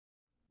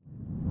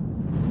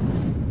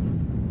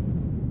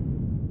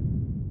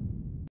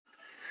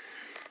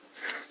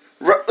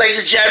Ladies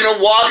and gentlemen,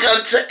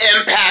 welcome to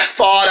Impact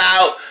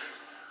Fallout.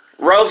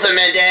 Rosa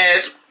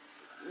Mendes,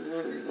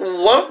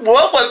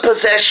 what would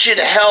possess you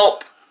to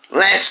help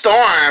Lance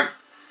Storm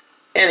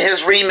in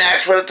his rematch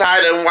for the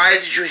title, and why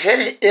did you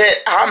hit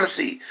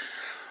Homicide?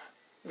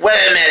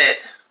 Wait a minute.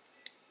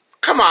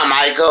 Come on,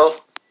 Michael.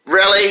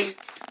 Really?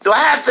 Do I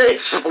have to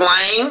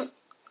explain?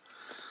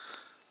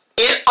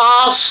 It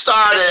all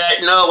started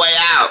at No Way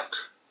Out.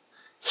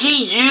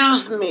 He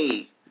used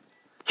me.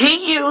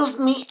 He used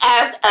me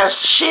as a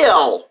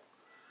shield.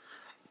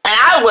 And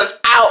I was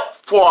out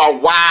for a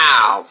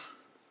while.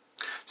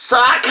 So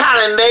I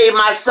kind of made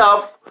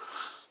myself,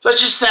 let's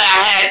just say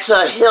I had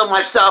to heal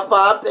myself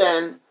up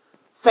and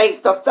face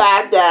the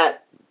fact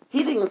that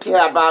he didn't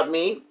care about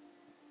me.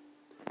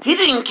 He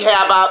didn't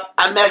care about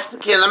a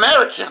Mexican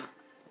American.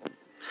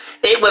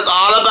 It was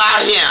all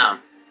about him.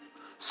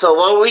 So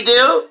what we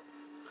do?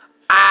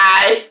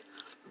 I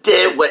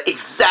did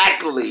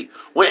exactly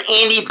what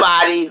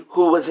anybody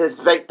who was his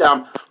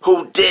victim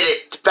who did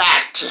it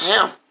back to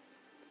him.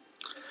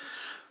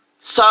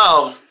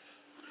 So,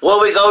 where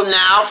we go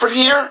now from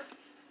here?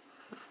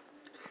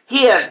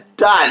 He is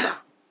done.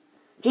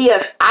 He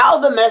is out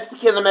of the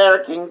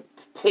Mexican-American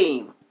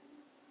team.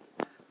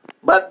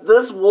 But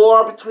this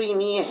war between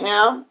me and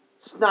him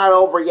is not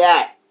over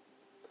yet.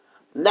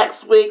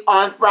 Next week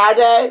on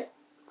Friday,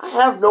 I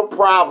have no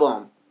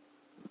problem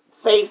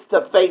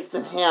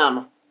face-to-facing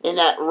him in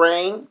that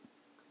ring.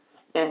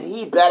 And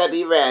he better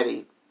be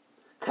ready.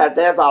 Because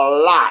there's a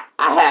lot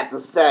I have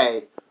to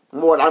say.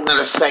 More than I'm going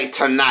to say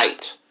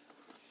tonight.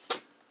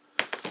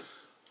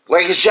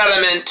 Ladies and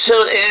gentlemen,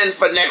 tune in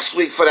for next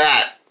week for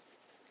that.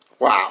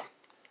 Wow.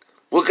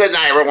 Well, good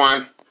night,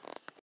 everyone.